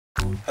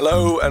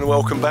Hello and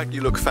welcome back.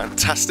 You look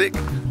fantastic.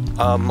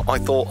 I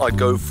thought I'd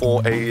go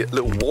for a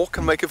little walk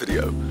and make a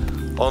video.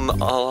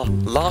 On our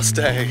last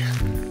day,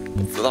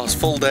 the last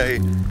full day,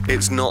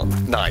 it's not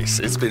nice.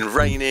 It's been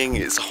raining,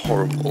 it's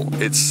horrible.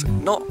 It's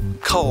not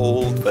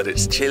cold, but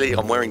it's chilly.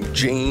 I'm wearing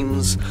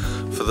jeans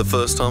for the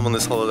first time on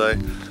this holiday.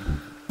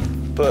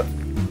 But,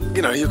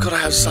 you know, you've got to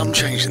have some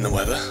change in the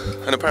weather.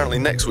 And apparently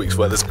next week's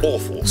weather's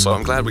awful, so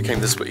I'm glad we came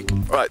this week.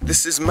 Right,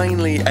 this is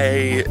mainly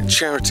a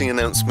charity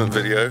announcement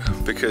video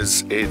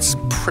because it's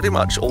pretty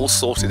much all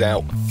sorted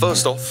out.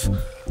 First off,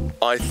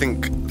 I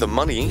think the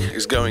money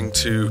is going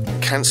to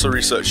Cancer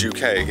Research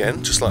UK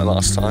again, just like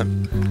last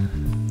time.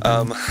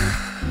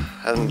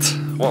 And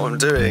what I'm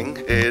doing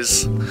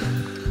is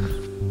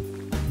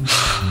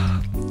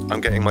I'm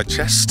getting my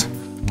chest,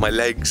 my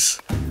legs,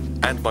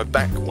 and my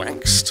back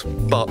waxed,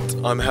 but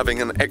I'm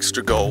having an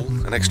extra goal,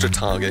 an extra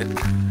target.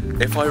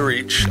 If I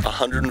reach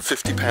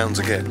 150 pounds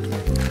again,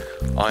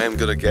 I am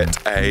gonna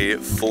get a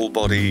full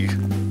body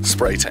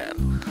spray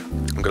tan.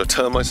 I'm gonna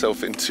turn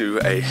myself into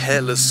a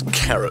hairless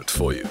carrot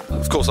for you.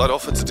 Of course, I'd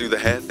offer to do the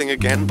hair thing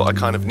again, but I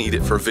kind of need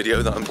it for a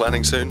video that I'm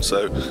planning soon,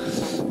 so,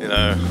 you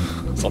know,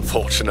 it's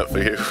unfortunate for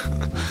you.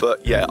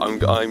 But yeah, I'm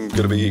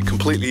gonna be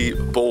completely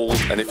bald,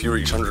 and if you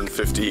reach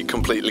 150,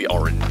 completely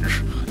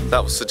orange.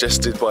 That was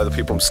suggested by the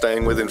people I'm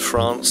staying with in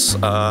France,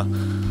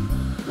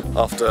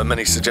 after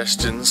many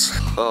suggestions.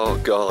 Oh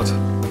God,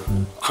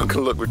 I'm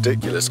gonna look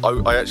ridiculous.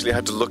 I actually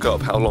had to look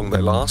up how long they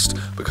last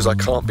because I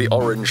can't be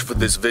orange for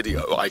this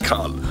video. I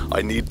can't.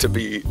 I need to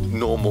be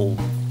normal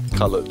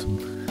coloured.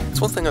 It's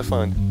one thing I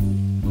find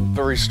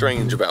very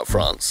strange about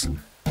France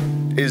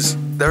is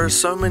there are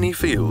so many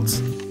fields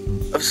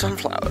of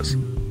sunflowers.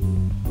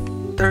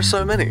 There are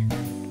so many.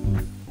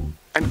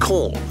 And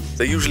corn.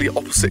 They're usually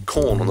opposite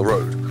corn on the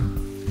road.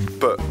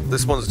 But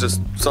this one's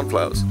just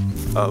sunflowers.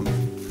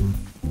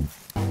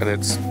 And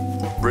it's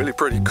really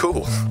pretty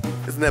cool.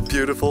 Isn't that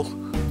beautiful?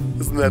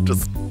 Isn't that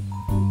just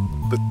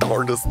the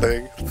darndest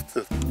thing?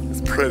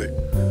 It's pretty.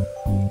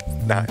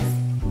 Nice.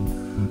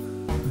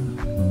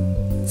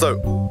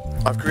 So,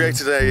 I've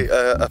created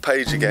a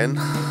page again,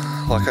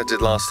 like I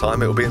did last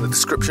time. It'll be in the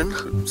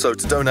description. So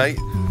to donate,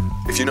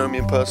 if you know me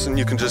in person,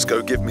 you can just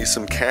go give me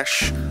some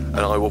cash and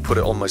I will put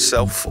it on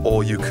myself,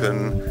 or you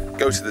can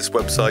go to this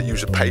website,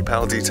 use your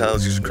PayPal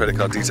details, use your credit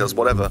card details,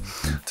 whatever,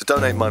 to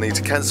donate money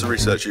to Cancer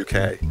Research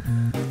UK.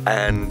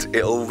 And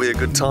it'll be a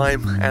good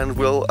time and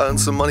we'll earn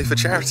some money for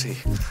charity.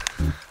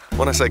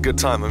 When I say good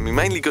time, I mean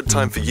mainly good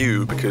time for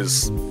you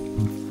because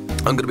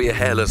I'm going to be a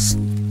hairless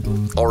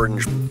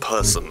orange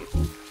person.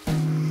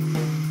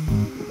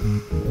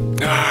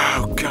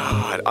 Oh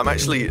God, I'm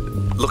actually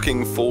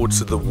looking forward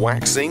to the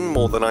waxing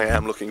more than I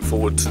am looking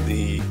forward to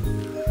the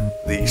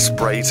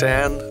spray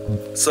tan.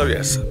 So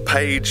yes,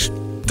 page,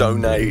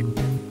 donate,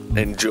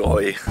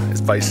 enjoy is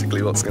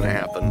basically what's going to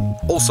happen.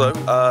 Also,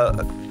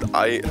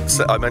 I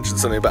mentioned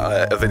something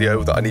about a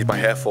video that I need my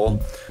hair for.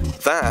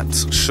 That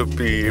should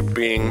be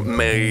being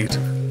made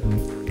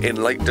in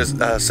late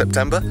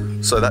September,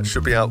 so that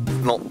should be out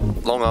not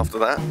long after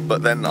that,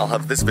 but then I'll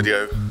have this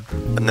video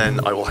and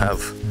then I will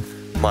have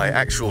my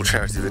actual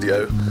charity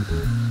video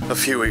a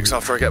few weeks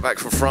after I get back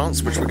from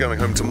France, which we're going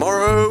home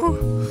tomorrow.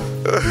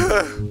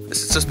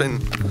 This has just been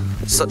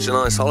such a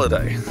nice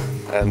holiday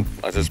and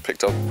I just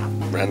picked up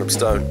random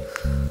stone.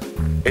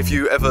 If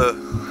you ever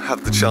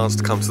have the chance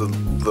to come to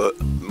the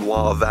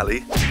Loire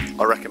Valley,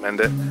 I recommend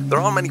it. There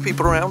aren't many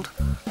people around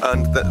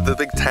and the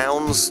big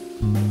towns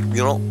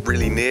you're not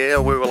really near.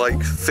 We were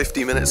like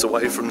 50 minutes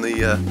away from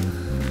the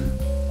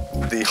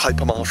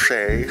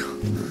hypermarché,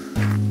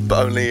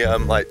 but only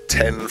like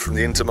 10 from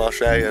the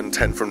Intermarché and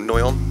 10 from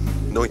Noyon.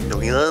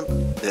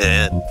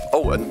 Yeah.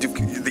 Oh, and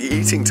the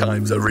eating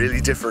times are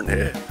really different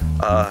here.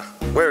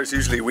 Whereas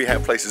usually we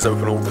have places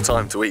open all the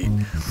time to eat.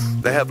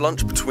 They have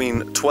lunch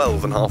between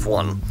 12 and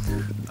 1:30,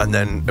 and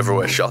then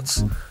everywhere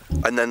shuts.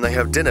 And then they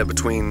have dinner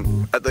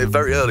between, at the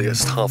very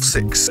earliest,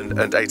 6:30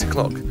 and 8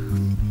 o'clock.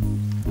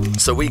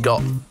 So we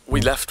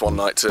left one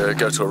night to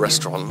go to a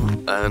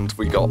restaurant, and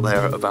we got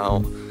there at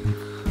about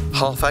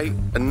 8:30,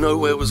 and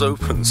nowhere was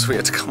open, so we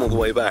had to come all the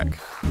way back.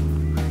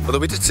 Although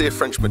we did see a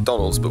French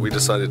McDonald's, but we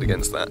decided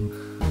against that.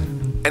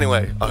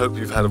 Anyway, I hope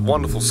you've had a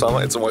wonderful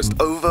summer. It's almost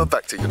over,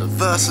 back to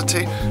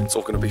university. It's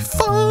all going to be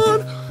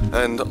fun,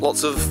 and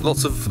lots of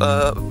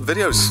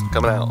videos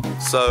coming out.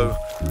 So,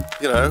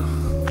 you know,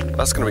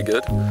 that's going to be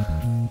good.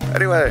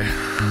 Anyway,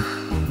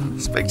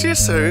 speak to you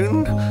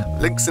soon.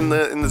 Links in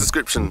the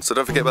description, so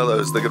don't forget about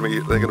those. They're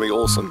gonna be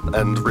awesome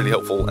and really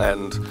helpful.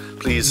 And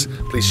please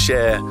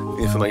share the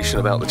information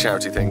about the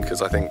charity thing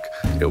because I think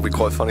it'll be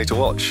quite funny to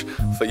watch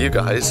for you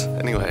guys.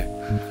 Anyway,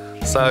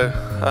 so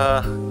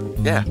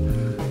yeah.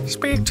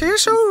 Speak to you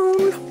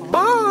soon.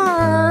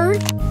 Bye.